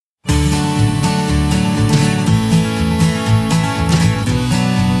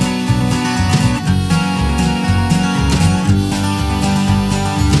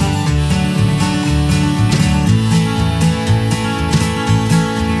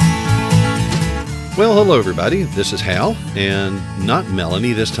Well, hello everybody. This is Hal, and not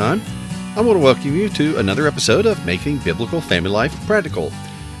Melanie this time. I want to welcome you to another episode of Making Biblical Family Life Practical.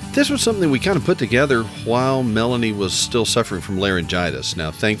 This was something we kind of put together while Melanie was still suffering from laryngitis.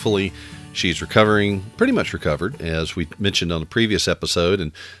 Now, thankfully, she's recovering, pretty much recovered, as we mentioned on the previous episode,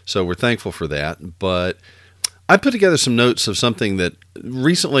 and so we're thankful for that. But I put together some notes of something that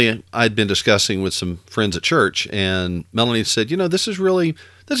recently I'd been discussing with some friends at church, and Melanie said, this is really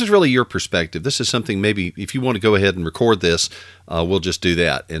your perspective. This is something maybe if you want to go ahead and record this, we'll just do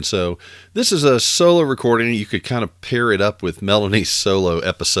that. And so this is a solo recording. You could kind of pair it up with Melanie's solo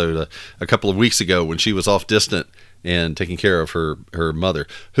episode a couple of weeks ago when she was off distant and taking care of her mother,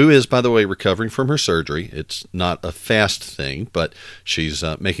 who is, by the way, recovering from her surgery. It's not a fast thing, but she's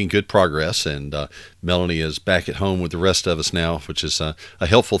making good progress, and Melanie is back at home with the rest of us now, which is a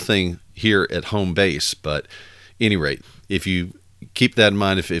helpful thing here at home base. But at any rate, if you keep that in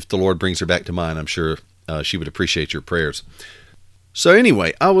mind, if the Lord brings her back to mind, I'm sure she would appreciate your prayers. So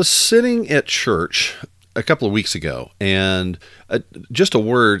anyway, I was sitting at church a couple of weeks ago, and just a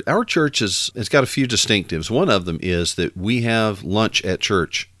word, our church has got a few distinctives. One of them is that we have lunch at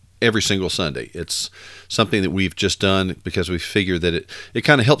church every single Sunday. It's something that we've just done because we figure that it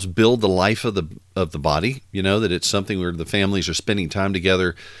kind of helps build the life of the body, that it's something where the families are spending time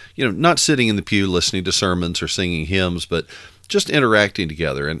together, not sitting in the pew listening to sermons or singing hymns, but just interacting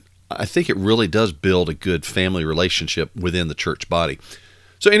together. And I think it really does build a good family relationship within the church body.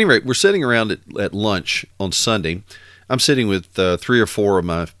 So at any rate, we're sitting around at lunch on Sunday. I'm sitting with 3 or 4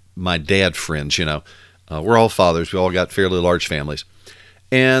 of my dad friends, We're all fathers. We all got fairly large families.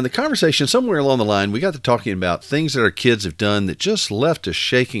 And the conversation, somewhere along the line, we got to talking about things that our kids have done that just left us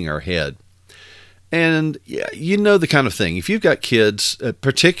shaking our head. And the kind of thing. If you've got kids,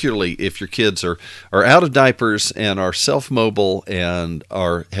 particularly if your kids are out of diapers and are self-mobile and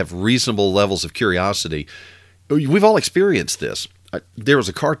have reasonable levels of curiosity, we've all experienced this. There was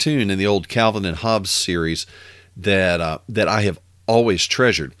a cartoon in the old Calvin and Hobbes series that I have always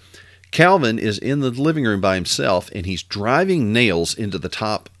treasured. Calvin is in the living room by himself, and he's driving nails into the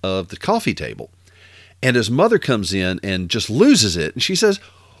top of the coffee table. And his mother comes in and just loses it, and she says,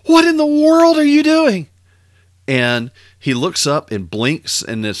 "What in the world are you doing?" And he looks up and blinks,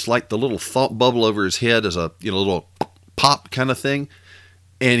 and it's like the little thought bubble over his head as a little pop kind of thing.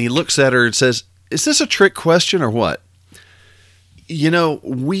 And he looks at her and says, "Is this a trick question or what?"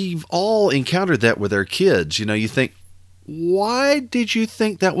 We've all encountered that with our kids. You think, why did you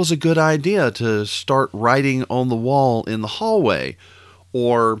think that was a good idea to start writing on the wall in the hallway?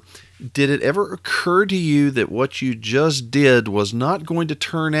 Or did it ever occur to you that what you just did was not going to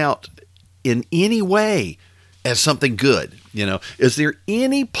turn out in any way as something good? Is there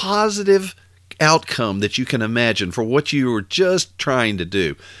any positive outcome that you can imagine for what you were just trying to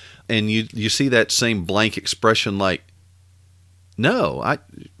do? And you see that same blank expression like, "No, I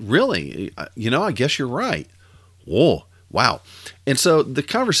guess you're right." Whoa, wow. And so the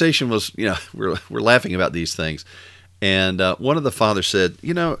conversation was, we're laughing about these things. And one of the fathers said,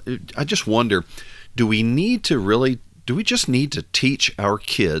 I just wonder, do we just need to teach our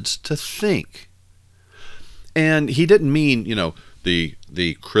kids to think? And he didn't mean,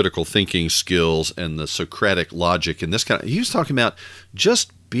 the critical thinking skills and the Socratic logic and this kind of, he was talking about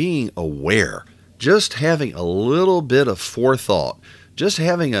just being aware, just having a little bit of forethought, just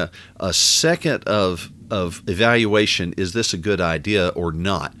having a second of evaluation. Is this a good idea or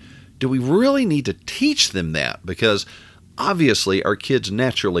not? Do we really need to teach them that? Because obviously our kids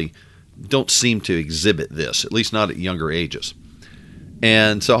naturally don't seem to exhibit this, at least not at younger ages.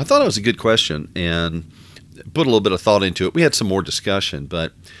 And so I thought it was a good question and put a little bit of thought into it. We had some more discussion,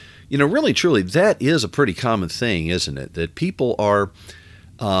 but really truly that is a pretty common thing, isn't it? That people are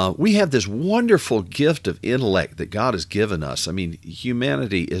we have this wonderful gift of intellect that God has given us. I mean,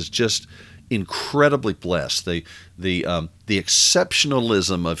 humanity is just incredibly blessed. The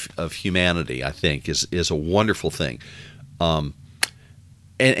exceptionalism of humanity, I think, is a wonderful thing. And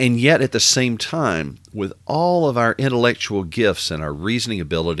yet at the same time, with all of our intellectual gifts and our reasoning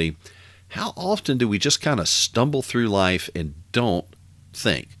ability, how often do we just kind of stumble through life and don't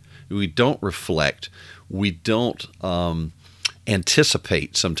think? We don't reflect. We don't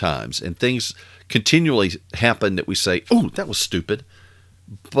anticipate sometimes. And things continually happen that we say, "Oh, that was stupid."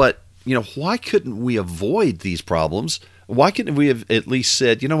 But why couldn't we avoid these problems? Why couldn't we have at least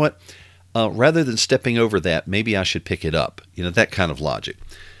said, what, rather than stepping over that, maybe I should pick it up? That kind of logic.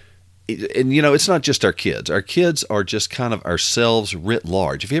 And, it's not just our kids. Our kids are just kind of ourselves writ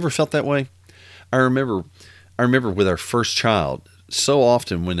large. Have you ever felt that way? I remember with our first child, so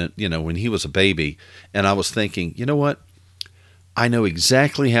often when he was a baby, and I was thinking, what? I know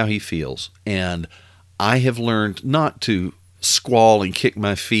exactly how he feels, and I have learned not to squall and kick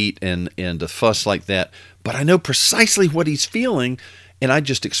my feet and to fuss like that, but I know precisely what he's feeling, and I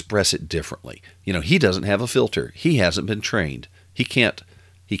just express it differently. He doesn't have a filter. He hasn't been trained. He can't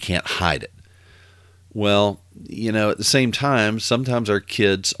hide it. Well, at the same time, sometimes our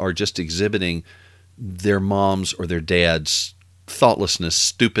kids are just exhibiting their mom's or their dad's thoughtlessness,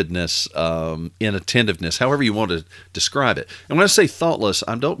 stupidness, inattentiveness, however you want to describe it. And when I say thoughtless,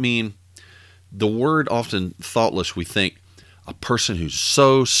 I don't mean the word often thoughtless. We think a person who's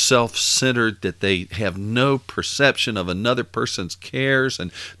so self-centered that they have no perception of another person's cares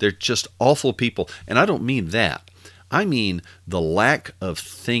and they're just awful people. And I don't mean that. I mean the lack of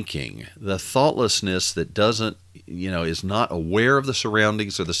thinking, the thoughtlessness that doesn't, is not aware of the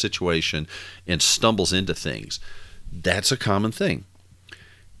surroundings or the situation and stumbles into things. That's a common thing.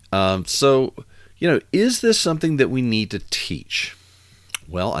 So, is this something that we need to teach?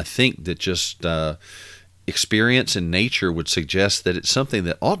 Well, I think that just experience in nature would suggest that it's something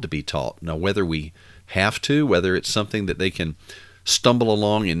that ought to be taught. Now, whether we have to, whether it's something that they can stumble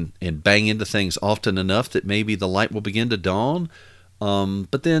along and bang into things often enough that maybe the light will begin to dawn.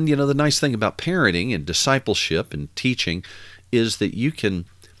 But then, the nice thing about parenting and discipleship and teaching is that you can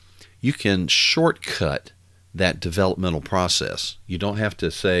shortcut that developmental process. You don't have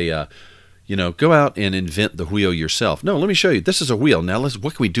to say, go out and invent the wheel yourself. No, let me show you. This is a wheel. Now,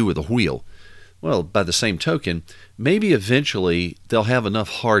 what can we do with a wheel? Well, by the same token, maybe eventually they'll have enough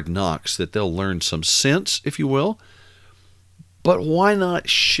hard knocks that they'll learn some sense, if you will. But why not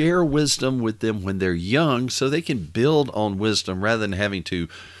share wisdom with them when they're young so they can build on wisdom rather than having to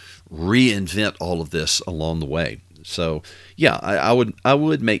reinvent all of this along the way? So, yeah, I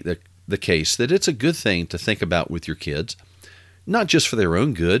would make the case that it's a good thing to think about with your kids, not just for their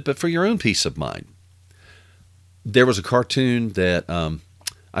own good, but for your own peace of mind. There was a cartoon that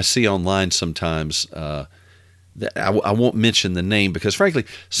I see online sometimes that I won't mention the name because, frankly,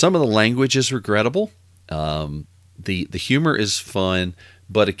 some of the language is regrettable. The humor is fun,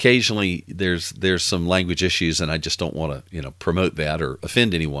 but occasionally there's some language issues, and I just don't want to promote that or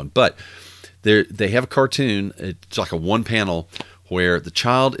offend anyone. But they have a cartoon. It's like a one panel where the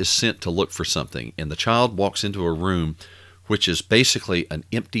child is sent to look for something, and the child walks into a room which is basically an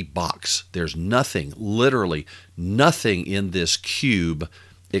empty box. There's nothing, literally nothing in this cube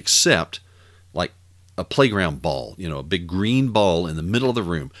except like a playground ball, a big green ball in the middle of the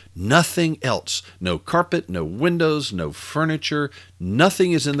room. Nothing else. No carpet, no windows, no furniture.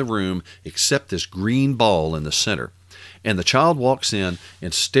 Nothing is in the room except this green ball in the center. And the child walks in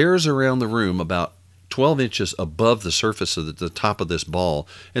and stares around the room about 12 inches above the surface of the top of this ball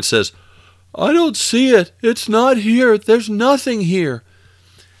and says, "I don't see it. It's not here. There's nothing here."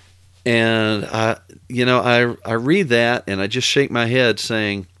 And I read that and I just shake my head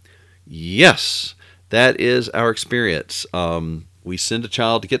saying, yes, that is our experience. We send a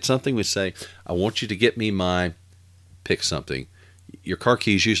child to get something. We say, "I want you to get me pick something." Your car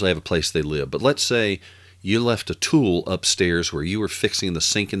keys usually have a place they live. But let's say you left a tool upstairs where you were fixing the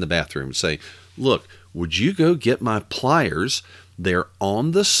sink in the bathroom. Say, "Look, would you go get my pliers? They're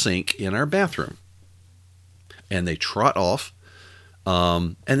on the sink in our bathroom." And they trot off.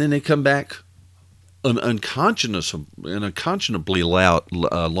 And then they come back an unconscionably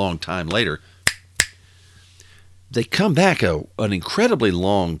long time later. They come back an incredibly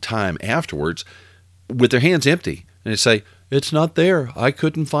long time afterwards with their hands empty. And they say, "It's not there. I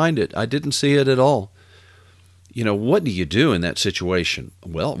couldn't find it. I didn't see it at all." What do you do in that situation?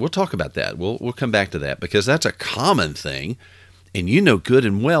 Well, we'll talk about that. We'll come back to that because that's a common thing. And good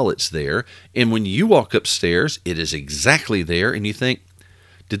and well it's there. And when you walk upstairs, it is exactly there. And you think,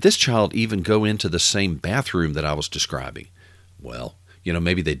 did this child even go into the same bathroom that I was describing? Well,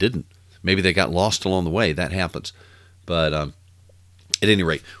 maybe they didn't. Maybe they got lost along the way. That happens. But at any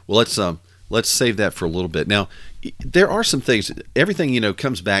rate, well, let's save that for a little bit. Now, there are some things. Everything,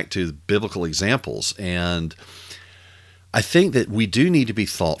 comes back to biblical examples. And I think that we do need to be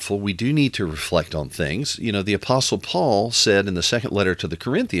thoughtful. We do need to reflect on things. The Apostle Paul said in the second letter to the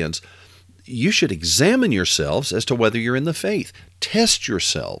Corinthians, you should examine yourselves as to whether you're in the faith. Test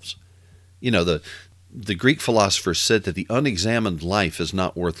yourselves. The Greek philosophers said that the unexamined life is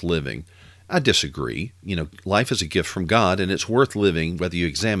not worth living. I disagree. Life is a gift from God, and it's worth living whether you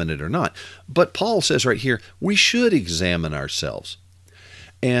examine it or not. But Paul says right here, we should examine ourselves.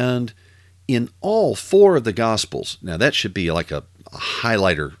 And in all four of the Gospels, now that should be like a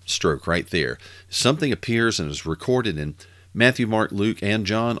highlighter stroke right there. Something appears and is recorded in Matthew, Mark, Luke, and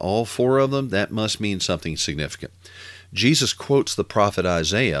John, all four of them, that must mean something significant. Jesus quotes the prophet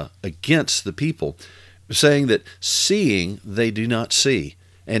Isaiah against the people. saying that seeing they do not see,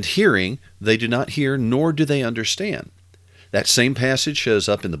 and hearing they do not hear, nor do they understand. That same passage shows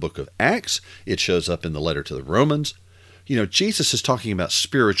up in the book of Acts. It shows up in the letter to the Romans. Jesus is talking about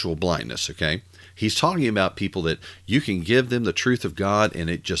spiritual blindness, okay? He's talking about people that you can give them the truth of God and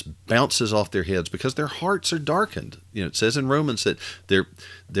it just bounces off their heads because their hearts are darkened. It says in Romans that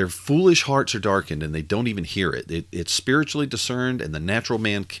their foolish hearts are darkened and they don't even hear it. It's spiritually discerned and the natural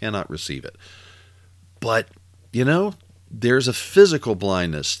man cannot receive it. But, there's a physical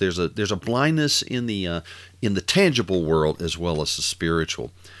blindness. There's a blindness in the tangible world as well as the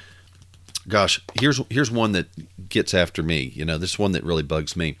spiritual. Gosh, here's one that gets after me. This one that really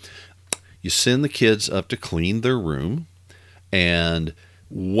bugs me. You send the kids up to clean their room, and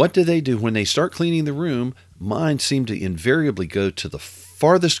what do when they start cleaning the room? Mine seem to invariably go to the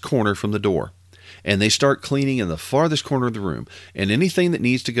farthest corner from the door. And they start cleaning in the farthest corner of the room. And anything that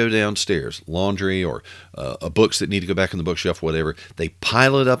needs to go downstairs, laundry or books that need to go back in the bookshelf, whatever, they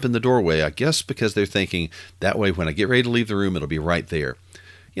pile it up in the doorway, I guess because they're thinking, that way when I get ready to leave the room, it'll be right there.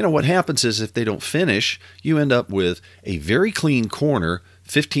 What happens is if they don't finish, you end up with a very clean corner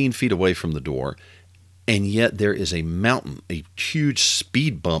 15 feet away from the door, and yet there is a mountain, a huge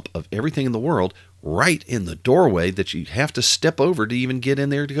speed bump of everything in the world right in the doorway that you have to step over to even get in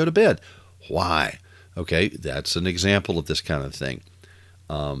there to go to bed. Why? Okay, that's an example of this kind of thing.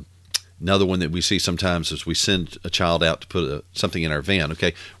 Another one that we see sometimes is we send a child out to put something in our van.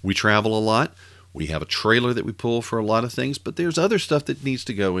 Okay, we travel a lot. We have a trailer that we pull for a lot of things, but there's other stuff that needs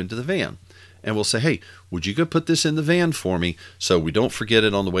to go into the van. And we'll say, hey, would you go put this in the van for me so we don't forget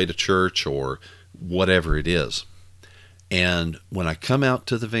it on the way to church or whatever it is. And when I come out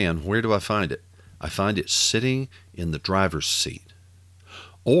to the van, where do I find it? I find it sitting in the driver's seat.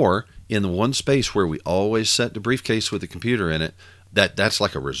 Or in the one space where we always set the briefcase with the computer in it, that's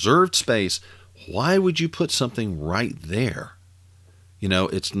like a reserved space. Why would you put something right there?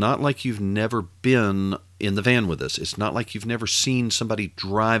 It's not like you've never been in the van with us. It's not like you've never seen somebody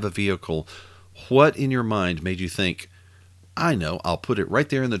drive a vehicle. What in your mind made you think, I know, I'll put it right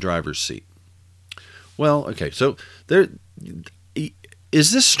there in the driver's seat? Well, okay, so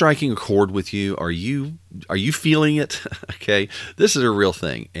is this striking a chord with you? Are you feeling it? Okay, this is a real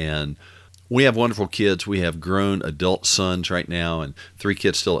thing, and we have wonderful kids. We have grown adult sons right now, and 3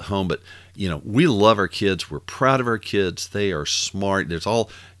 kids still at home. But we love our kids. We're proud of our kids. They are smart. There's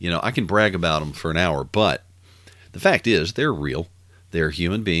all I can brag about them for an hour, but the fact is, they're real. They're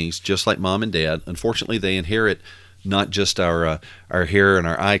human beings, just like mom and dad. Unfortunately, they inherit not just our hair and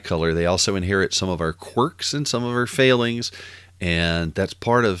our eye color. They also inherit some of our quirks and some of our failings. And that's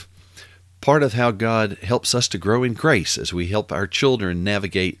part of how God helps us to grow in grace as we help our children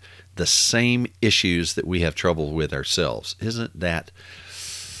navigate the same issues that we have trouble with ourselves. Isn't that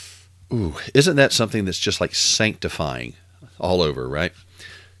something that's just like sanctifying all over, right?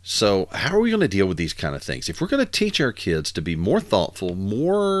 So how are we going to deal with these kind of things? If we're going to teach our kids to be more thoughtful,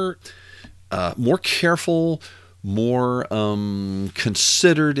 more careful, more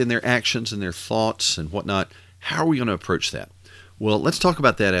considered in their actions and their thoughts and whatnot, how are we going to approach that? Well, let's talk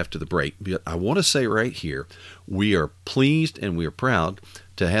about that after the break. But I want to say right here, we are pleased and we are proud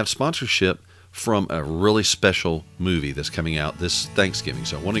to have sponsorship from a really special movie that's coming out this Thanksgiving.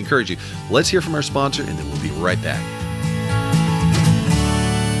 So I want to encourage you. Let's hear from our sponsor, and then we'll be right back.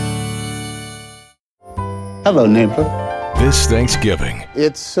 Hello, neighbor. This Thanksgiving,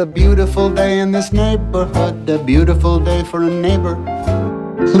 It's a beautiful day in this neighborhood, a beautiful day for a neighbor.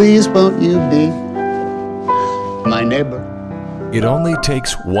 Please won't you be my neighbor? it only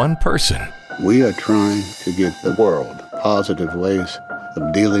takes one person We are trying to give the world positive ways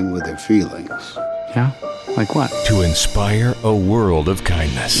of dealing with their feelings. Yeah? Like what? to inspire a world of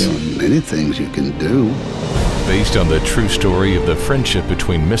kindness. There are many things you can do. Based on the true story of the friendship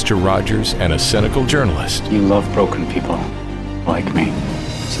between Mr. Rogers and a cynical journalist. You love broken people. Like me.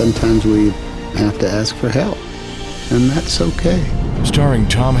 Sometimes we have to ask for help, and that's okay. Starring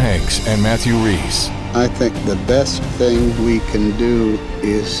Tom Hanks and Matthew Reese. I think the best thing we can do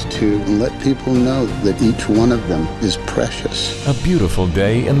is to let people know that each one of them is precious. A beautiful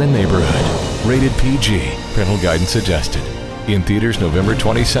day in the neighborhood. Rated PG. Parental guidance suggested. In theaters November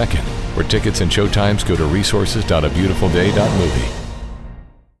 22nd. For tickets and showtimes, go to resources.abeautifulday.movie.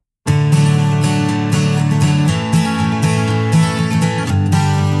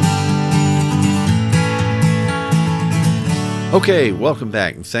 Okay, welcome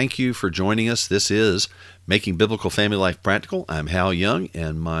back, and thank you for joining us. This is Making Biblical Family Life Practical. I'm Hal Young,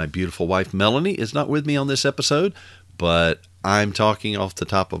 and my beautiful wife, Melanie, is not with me on this episode, but I'm talking off the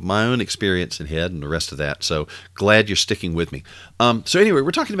top of my own experience and head and the rest of that, so glad you're sticking with me. So anyway,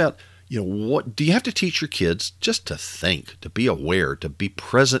 we're talking about, What do you have to teach your kids just to think, to be aware, to be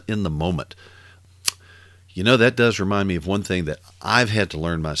present in the moment? That does remind me of one thing that I've had to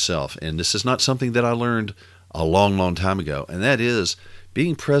learn myself, and this is not something that I learned a long, long time ago, and that is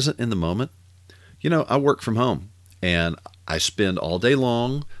being present in the moment. I work from home, and I spend all day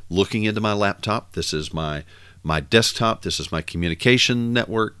long looking into my laptop. This is my desktop. This is my communication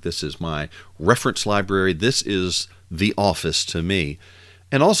network. This is my reference library. This is the office to me.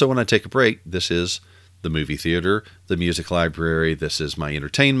 And also when I take a break, this is the movie theater, the music library. This is my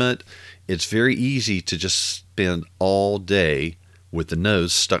entertainment. It's very easy to just spend all day with the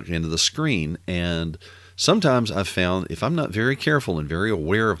nose stuck into the screen. And sometimes I've found if I'm not very careful and very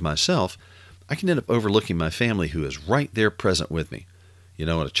aware of myself, I can end up overlooking my family who is right there present with me. When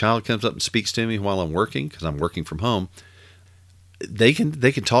a child comes up and speaks to me while I'm working, because I'm working from home, they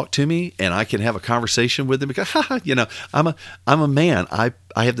can talk to me and I can have a conversation with them because I'm a man. I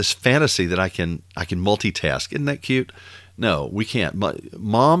have this fantasy that I can multitask. Isn't that cute? No, we can't.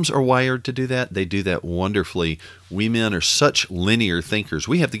 Moms are wired to do that. They do that wonderfully. We men are such linear thinkers.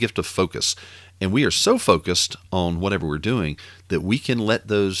 We have the gift of focus, and we are so focused on whatever we're doing that we can let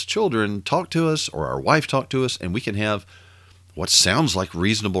those children talk to us or our wife talk to us, and we can have what sounds like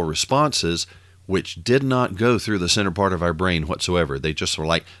reasonable responses which did not go through the center part of our brain whatsoever. They just were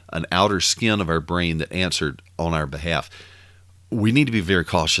like an outer skin of our brain that answered on our behalf. We need to be very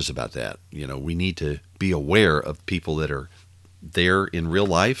cautious about that. We need to be aware of people that are there in real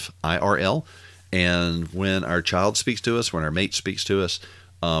life, IRL, and when our child speaks to us, when our mate speaks to us,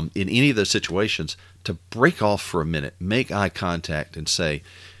 in any of those situations, to break off for a minute, make eye contact and say,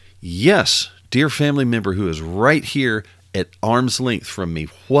 yes, dear family member who is right here at arm's length from me,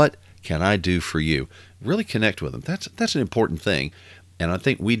 what can I do for you? Really connect with them. That's an important thing. And I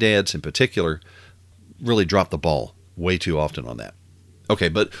think we dads in particular really drop the ball way too often on that. Okay,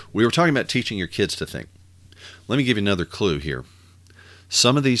 but we were talking about teaching your kids to think. Let me give you another clue here.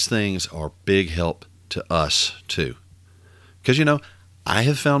 Some of these things are big help to us too. Because, I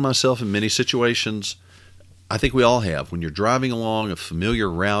have found myself in many situations, I think we all have, when you're driving along a familiar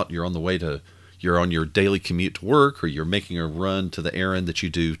route, you're on your daily commute to work, or you're making a run to the errand that you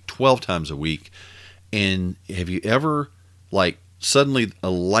do 12 times a week. And have you ever, suddenly a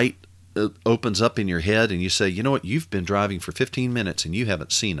light opens up in your head and you say, you know what, you've been driving for 15 minutes and you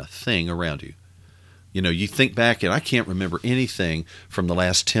haven't seen a thing around you. You think back and I can't remember anything from the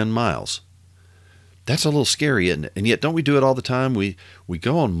last 10 miles. That's a little scary, isn't it? And yet, don't we do it all the time? We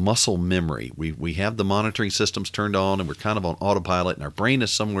go on muscle memory. We have the monitoring systems turned on and we're kind of on autopilot and our brain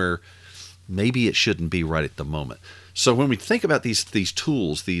is somewhere maybe it shouldn't be right at the moment. So when we think about these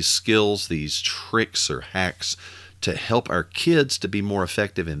tools, these skills, these tricks or hacks to help our kids to be more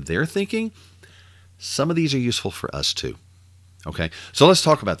effective in their thinking, some of these are useful for us too. Okay, so let's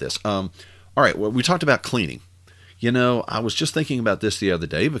talk about this. All right, well, we talked about cleaning. I was just thinking about this the other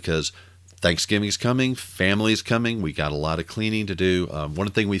day because Thanksgiving's coming, family's coming. We got a lot of cleaning to do.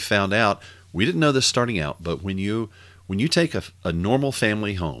 One thing we found out, we didn't know this starting out, but when you take a normal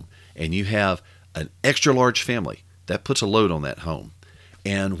family home and you have an extra large family, that puts a load on that home.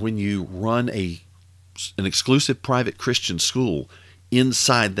 And when you run an exclusive private Christian school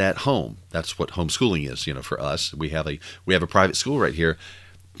inside that home, that's what homeschooling is. For us, we have a private school right here.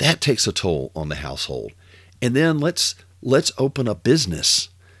 That takes a toll on the household. And then let's open a business,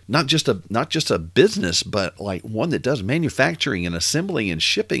 not just a business, but like one that does manufacturing and assembling and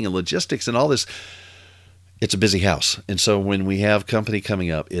shipping and logistics and all this. It's a busy house. And so when we have company coming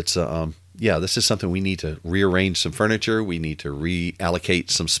up, it's this is something we need to rearrange some furniture. We need to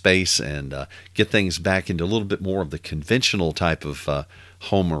reallocate some space and get things back into a little bit more of the conventional type of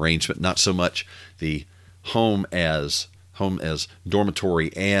home arrangement, not so much the home as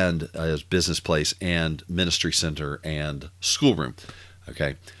dormitory and as business place and ministry center and schoolroom.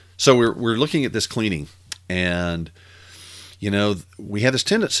 Okay, so we're looking at this cleaning, and we have this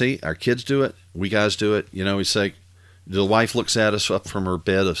tendency. Our kids do it. We guys do it. We say, the wife looks at us up from her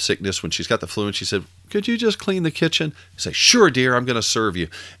bed of sickness when she's got the flu, and she said, "Could you just clean the kitchen?" You say, "Sure, dear. I'm going to serve you."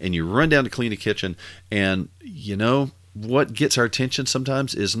 And you run down to clean the kitchen, and what gets our attention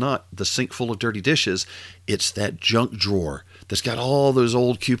sometimes is not the sink full of dirty dishes. It's that junk drawer that's got all those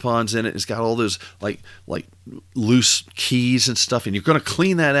old coupons in it. It's got all those like loose keys and stuff, and you're going to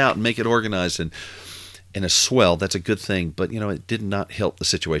clean that out and make it organized and a swell. That's a good thing, but it did not help the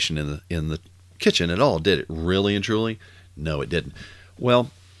situation in the kitchen at all, did it? Really and truly? No, it didn't.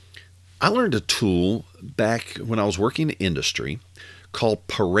 Well, I learned a tool back when I was working in industry called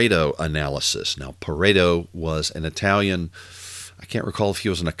Pareto analysis. Now, Pareto was an Italian, I can't recall if he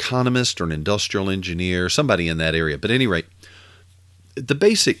was an economist or an industrial engineer, somebody in that area. But at any rate, the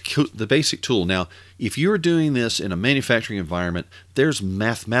basic tool. Now, if you're doing this in a manufacturing environment, there's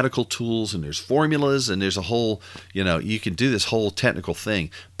mathematical tools and there's formulas and there's a whole, you can do this whole technical thing.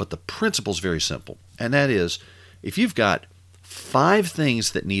 But the principle is very simple. And that is, if you've got 5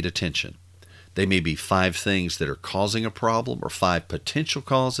 things that need attention, they may be 5 things that are causing a problem or 5 potential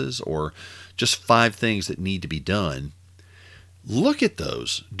causes or just 5 things that need to be done. Look at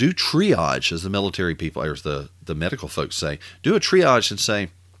those. Do triage, as the military people, or as the medical folks say. Do a triage and say,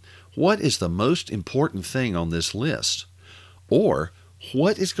 what is the most important thing on this list? Or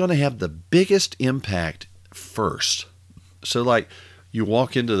what is going to have the biggest impact first? So, like, you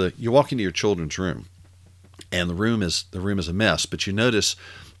walk into your children's room, and the room is a mess. But you notice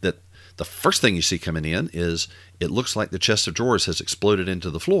that the first thing you see coming in is it looks like the chest of drawers has exploded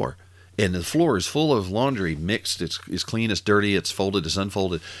into the floor. And the floor is full of laundry mixed. It's clean, it's dirty, it's folded, it's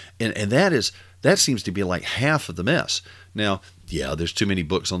unfolded. And that seems to be like half of the mess. Now, yeah, there's too many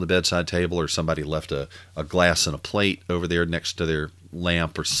books on the bedside table, or somebody left a glass and a plate over there next to their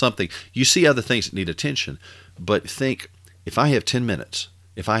lamp or something. You see other things that need attention. But think, if I have 10 minutes,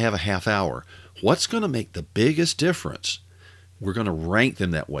 if I have a half hour, what's going to make the biggest difference? We're going to rank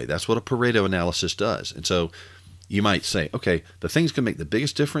them that way. That's what a Pareto analysis does. And so you might say, okay, the thing's going to make the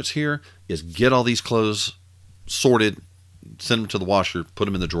biggest difference here is get all these clothes sorted, send them to the washer, put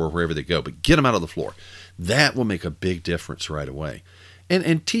them in the drawer, wherever they go, but get them out of the floor. That will make a big difference right away.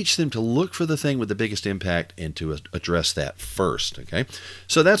 And teach them to look for the thing with the biggest impact and to address that first, okay?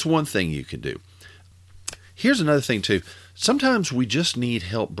 So that's one thing you can do. Here's another thing too. Sometimes we just need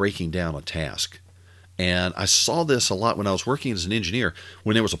help breaking down a task. And I saw this a lot when I was working as an engineer,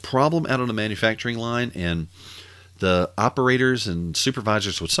 when there was a problem out on the manufacturing line, and the operators and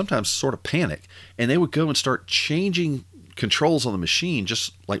supervisors would sometimes sort of panic, and they would go and start changing controls on the machine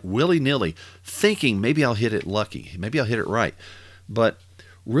just like willy-nilly, thinking maybe I'll hit it lucky, maybe I'll hit it right. But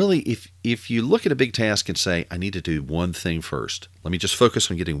really, if you look at a big task and say, I need to do one thing first, let me just focus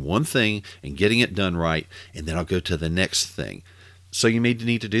on getting one thing and getting it done right, and then I'll go to the next thing. So you may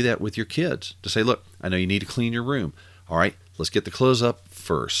need to do that with your kids, to say, look, I know you need to clean your room. All right, let's get the clothes up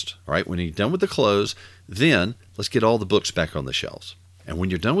first. All right, when you're done with the clothes, then let's get all the books back on the shelves. And when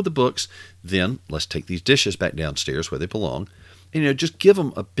you're done with the books, then let's take these dishes back downstairs where they belong. And just give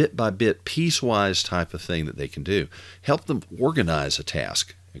them a bit by bit, piecewise type of thing that they can do. Help them organize a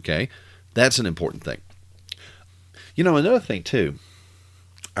task, okay? That's an important thing. Another thing too,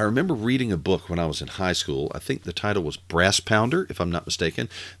 I remember reading a book when I was in high school. I think the title was Brass Pounder, if I'm not mistaken.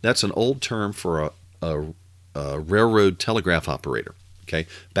 That's an old term for a railroad telegraph operator. Okay,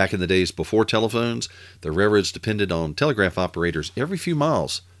 back in the days before telephones, the railroads depended on telegraph operators every few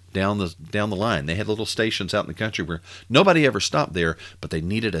miles down the line. They had little stations out in the country where nobody ever stopped there, but they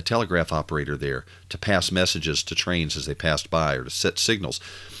needed a telegraph operator there to pass messages to trains as they passed by, or to set signals.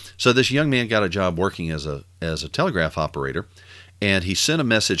 So this young man got a job working as a telegraph operator, and he sent a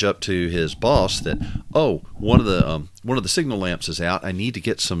message up to his boss that, one of the signal lamps is out. I need to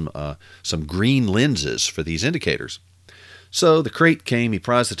get some green lenses for these indicators. So the crate came, he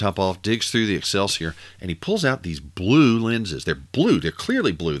pries the top off, digs through the Excelsior, and he pulls out these blue lenses. They're blue. They're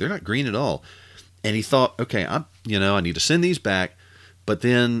clearly blue. They're not green at all. And he thought, okay, I need to send these back. But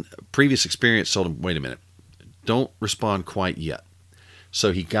then previous experience told him, wait a minute, don't respond quite yet.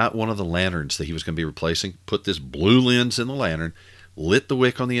 So he got one of the lanterns that he was going to be replacing, put this blue lens in the lantern, lit the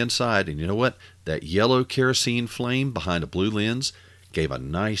wick on the inside, and you know what? That yellow kerosene flame behind a blue lens gave a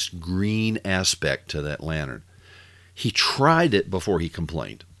nice green aspect to that lantern. He tried it before he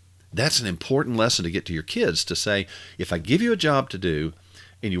complained. That's an important lesson to get to your kids, to say, if I give you a job to do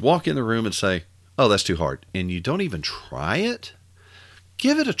and you walk in the room and say, oh, that's too hard, and you don't even try it,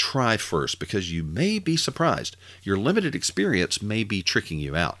 give it a try first, because you may be surprised. Your limited experience may be tricking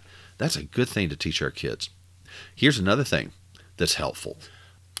you out. That's a good thing to teach our kids. Here's another thing that's helpful.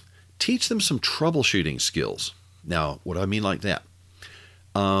 Teach them some troubleshooting skills. Now, what do I mean like that?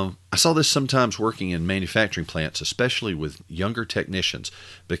 I saw this sometimes working in manufacturing plants, especially with younger technicians,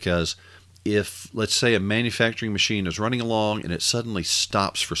 because if, let's say, a manufacturing machine is running along and it suddenly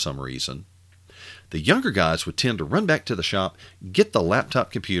stops for some reason, the younger guys would tend to run back to the shop, get the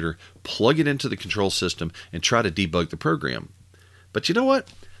laptop computer, plug it into the control system, and try to debug the program. But you know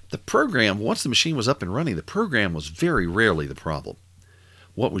what? The program, once the machine was up and running, the program was very rarely the problem.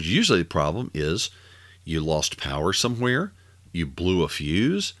 What was usually the problem is you lost power somewhere, you blew a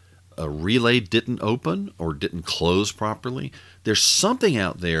fuse, a relay didn't open or didn't close properly. There's something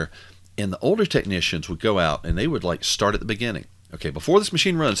out there, and the older technicians would go out and they would start at the beginning. Okay, before this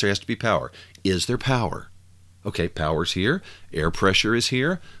machine runs, there has to be power. Is there power? Okay, power's here, air pressure is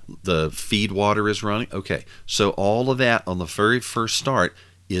here, the feed water is running. Okay, so all of that on the very first start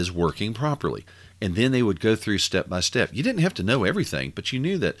is working properly. And then they would go through step by step. You didn't have to know everything, but you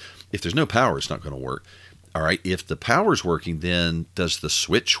knew that if there's no power, it's not going to work. All right, if the power's working, then does the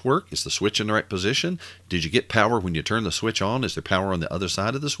switch work? Is the switch in the right position? Did you get power when you turn the switch on? Is there power on the other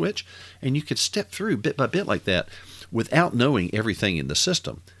side of the switch? And you could step through bit by bit like that without knowing everything in the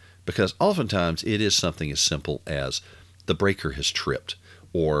system. Because oftentimes it is something as simple as the breaker has tripped,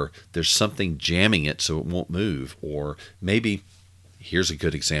 or there's something jamming it so it won't move, or maybe, here's a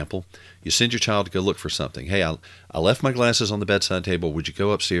good example, you send your child to go look for something. Hey, I left my glasses on the bedside table. Would you go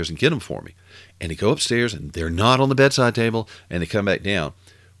upstairs and get them for me? And they go upstairs and they're not on the bedside table, and they come back down.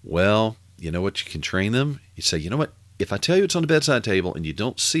 Well, you know what you can train them? You say, you know what? If I tell you it's on the bedside table and you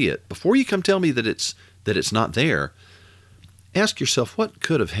don't see it, before you come tell me that it's not there, ask yourself, what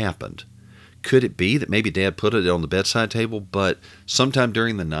could have happened? Could it be that maybe Dad put it on the bedside table, but sometime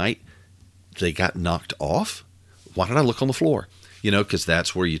during the night they got knocked off? Why did I look on the floor? Because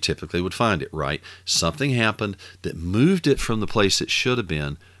that's where you typically would find it, right? Something happened that moved it from the place it should have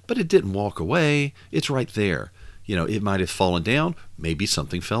been, but it didn't walk away. It's right there. It might have fallen down. Maybe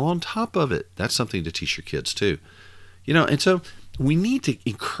something fell on top of it. That's something to teach your kids too. And so we need to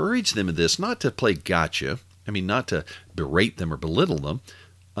encourage them in this, not to play gotcha. Not to berate them or belittle them,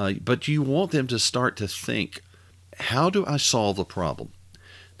 but you want them to start to think, how do I solve the problem?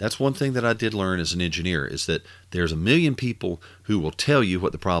 That's one thing that I did learn as an engineer, is that there's a million people who will tell you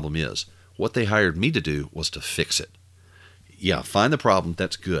what the problem is. What they hired me to do was to fix it. Yeah, find the problem,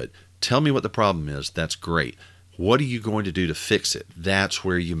 that's good. Tell me what the problem is, that's great. What are you going to do to fix it? That's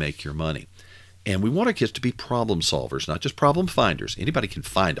where you make your money. And we want our kids to be problem solvers, not just problem finders. Anybody can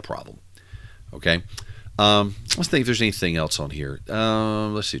find a problem, okay? Let's think if there's anything else on here.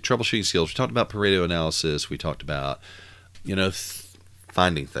 Let's see, troubleshooting skills. We talked about Pareto analysis. We talked about,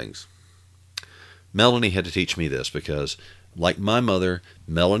 finding things. Melanie had to teach me this because, like my mother,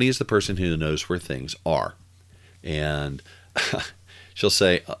 Melanie is the person who knows where things are. And she'll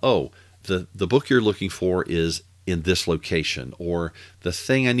say, oh, the book you're looking for is in this location, or the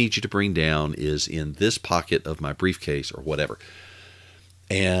thing I need you to bring down is in this pocket of my briefcase, or whatever.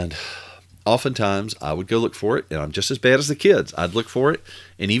 And oftentimes I would go look for it, and I'm just as bad as the kids. I'd look for it,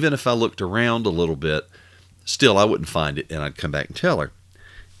 and even if I looked around a little bit, still I wouldn't find it, and I'd come back and tell her.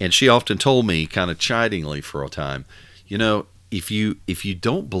 And she often told me, kind of chidingly for a time, if you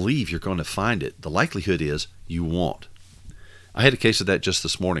don't believe you're going to find it, the likelihood is you won't. I had a case of that just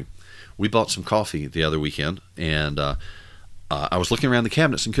this morning. We bought some coffee the other weekend, and I was looking around the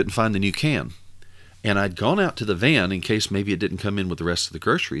cabinets and couldn't find the new can. And I'd gone out to the van in case maybe it didn't come in with the rest of the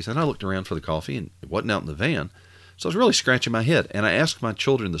groceries. And I looked around for the coffee, and it wasn't out in the van. So I was really scratching my head. And I asked my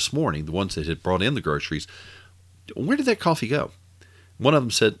children this morning, the ones that had brought in the groceries, where did that coffee go? One of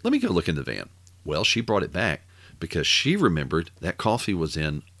them said, let me go look in the van. Well, she brought it back because she remembered that coffee was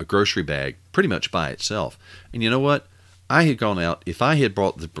in a grocery bag pretty much by itself. And you know what? I had gone out. If I had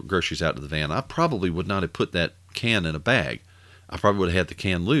brought the groceries out to the van, I probably would not have put that can in a bag. I probably would have had the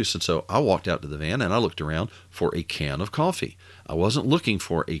can loose, and so I walked out to the van and I looked around for a can of coffee. I wasn't looking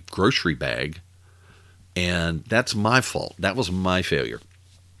for a grocery bag, and that's my fault. That was my failure.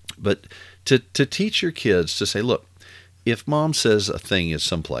 But to teach your kids to say, look, if Mom says a thing is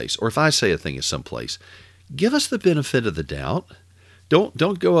someplace, or if I say a thing is someplace, give us the benefit of the doubt.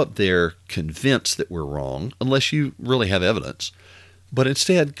 Don't go up there convinced that we're wrong unless you really have evidence. But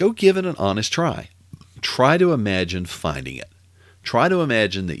instead, go give it an honest try. Try to imagine finding it. Try to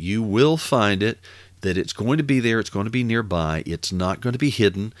imagine that you will find it, that it's going to be there, it's going to be nearby, it's not going to be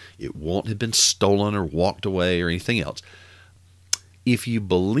hidden, it won't have been stolen or walked away or anything else. If you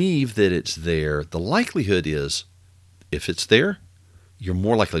believe that it's there, the likelihood is, if it's there, you're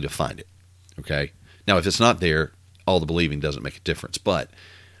more likely to find it. Okay? Now, if it's not there, all the believing doesn't make a difference. But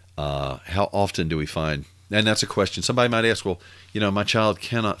how often do we find, and that's a question. Somebody might ask, well, my child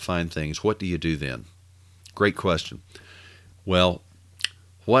cannot find things. What do you do then? Great question. Well,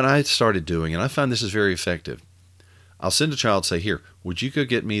 what I started doing, and I find this is very effective, I'll send a child, say, here, would you go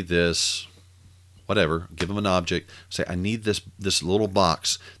get me this, whatever, give them an object, say, I need this little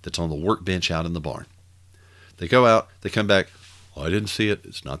box that's on the workbench out in the barn. They go out, they come back, oh, I didn't see it,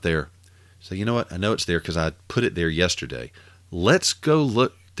 it's not there. So you know what, I know it's there because I put it there yesterday. Let's go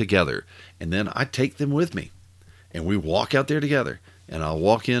look together. And then I take them with me, and we walk out there together, and I'll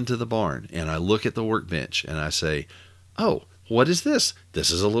walk into the barn, and I look at the workbench, and I say, oh, what is this? This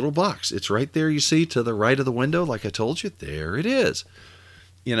is a little box. It's right there, you see, to the right of the window, like I told you. There it is.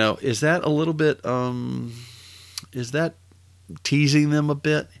 Is that a little bit, is that teasing them a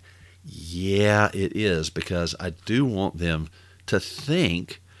bit? Yeah, it is, because I do want them to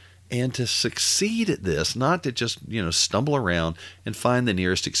think and to succeed at this, not to just, stumble around and find the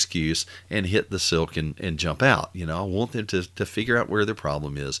nearest excuse and hit the silk and jump out. I want them to figure out where their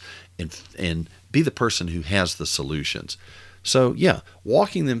problem is and be the person who has the solutions. So yeah,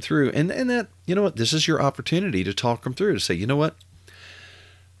 walking them through, and that, this is your opportunity to talk them through, to say,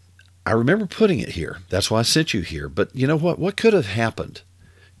 I remember putting it here. That's why I sent you here. But you know what? What could have happened?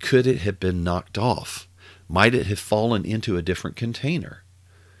 Could it have been knocked off? Might it have fallen into a different container?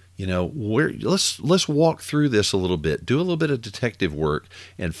 Let's walk through this a little bit, do a little bit of detective work,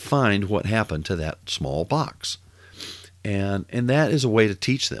 and find what happened to that small box. And that is a way to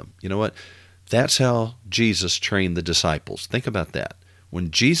teach them. You know what? That's how Jesus trained the disciples. Think about that. When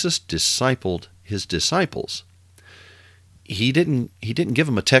Jesus discipled his disciples, he didn't give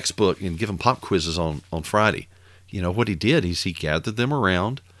them a textbook and give them pop quizzes on Friday. What he did is he gathered them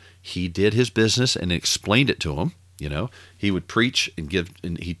around. He did his business and explained it to them. He would preach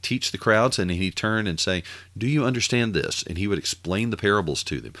and he'd teach the crowds, and he'd turn and say, "Do you understand this?" And he would explain the parables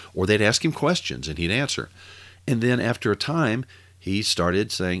to them, or they'd ask him questions and he'd answer. And then after a time, he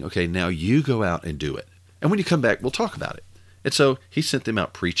started saying, "Okay, now you go out and do it. And when you come back, we'll talk about it." And so he sent them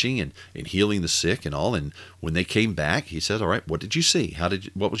out preaching and healing the sick and all. And when they came back, he said, "All right, what did you see?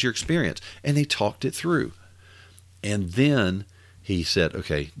 What was your experience?" And they talked it through. And then he said,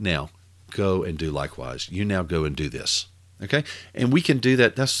 "Okay, now go and do likewise. You now go and do this." Okay? And we can do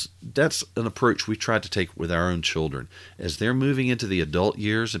that. That's an approach we tried to take with our own children as they're moving into the adult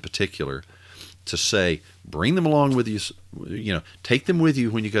years in particular, to say, bring them along with you, take them with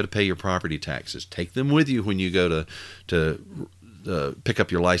you when you go to pay your property taxes. Take them with you when you go to pick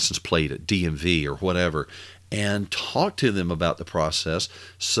up your license plate at DMV or whatever, and talk to them about the process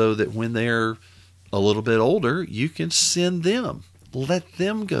so that when they're a little bit older, you can send them. Let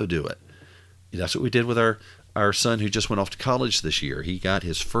them go do it. That's what we did with our son who just went off to college this year. He got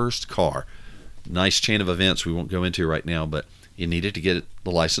his first car. Nice chain of events we won't go into right now, but he needed to get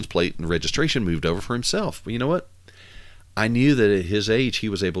the license plate and registration moved over for himself. But you know what? I knew that at his age he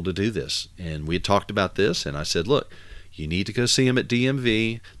was able to do this. And we had talked about this, and I said, look, you need to go see him at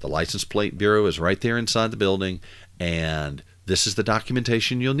DMV. The license plate bureau is right there inside the building, and this is the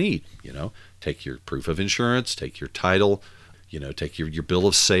documentation you'll need. Take your proof of insurance, take your title, take your bill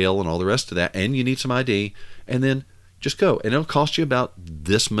of sale and all the rest of that, and you need some ID, and then just go. And it'll cost you about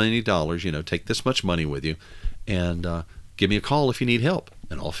this many dollars, take this much money with you, and give me a call if you need help.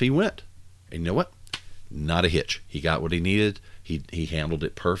 And off he went. And you know what? Not a hitch. He got what he needed. He handled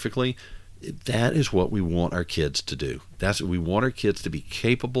it perfectly. That is what we want our kids to do. That's what we want our kids to be,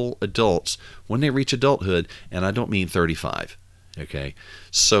 capable adults when they reach adulthood, and I don't mean 35. Okay?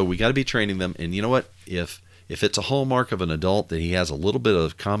 So we got to be training them. And you know what? If it's a hallmark of an adult that he has a little bit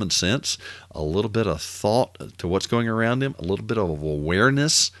of common sense, a little bit of thought to what's going around him, a little bit of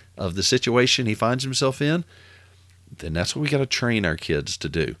awareness of the situation he finds himself in, then that's what we got to train our kids to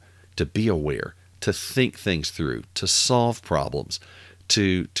do, to be aware, to think things through, to solve problems,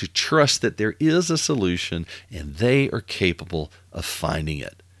 to trust that there is a solution and they are capable of finding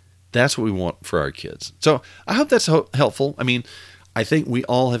it. That's what we want for our kids. So I hope that's helpful. I mean, I think we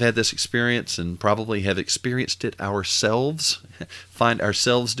all have had this experience and probably have experienced it ourselves, find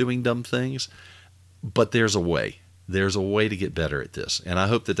ourselves doing dumb things, but there's a way. There's a way to get better at this, and I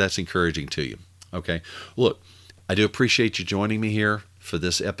hope that that's encouraging to you. Okay? Look, I do appreciate you joining me here for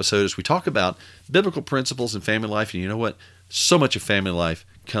this episode as we talk about biblical principles in family life. And you know what? So much of family life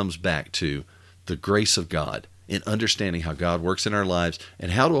comes back to the grace of God in understanding how God works in our lives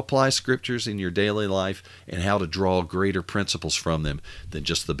and how to apply scriptures in your daily life and how to draw greater principles from them than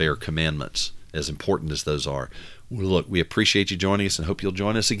just the bare commandments, as important as those are. Well, look, we appreciate you joining us and hope you'll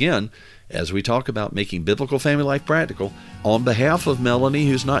join us again as we talk about making biblical family life practical. On behalf of Melanie,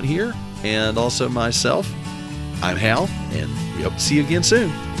 who's not here, and also myself, I'm Hal, and we hope to see you again soon.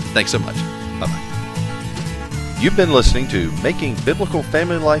 Thanks so much. Bye-bye. You've been listening to Making Biblical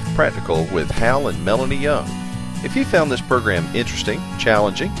Family Life Practical with Hal and Melanie Young. If you found this program interesting,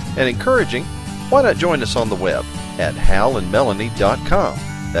 challenging, and encouraging, why not join us on the web at halandmelanie.com.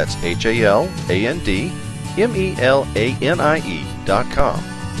 That's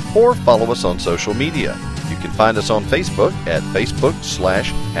HALANDMELANIE.com. Or follow us on social media. You can find us on Facebook at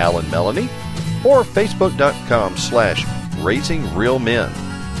Facebook/HalAndMelanie or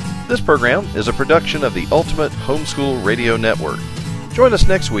Facebook.com/RaisingRealMen. This program is a production of the Ultimate Homeschool Radio Network. Join us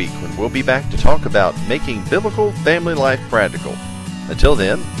next week when we'll be back to talk about making biblical family life practical. Until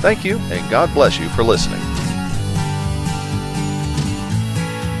then, thank you and God bless you for listening.